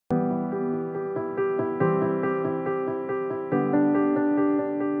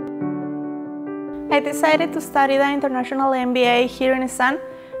I decided to study the International MBA here in Isan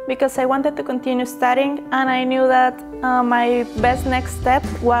because I wanted to continue studying and I knew that my best next step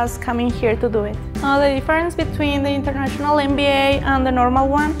was coming here to do it. The difference between the International MBA and the normal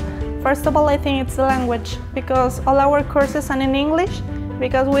one, first of all, I think it's the language, because all our courses are in English,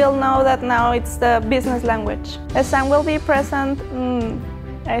 because we all know that now it's the business language. Isan will be present,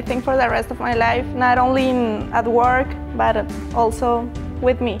 I think, for the rest of my life, not only at work, but also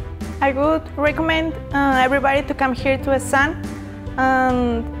with me. I would recommend everybody to come here to Isan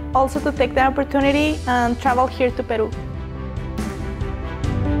and also to take the opportunity and travel here to Peru.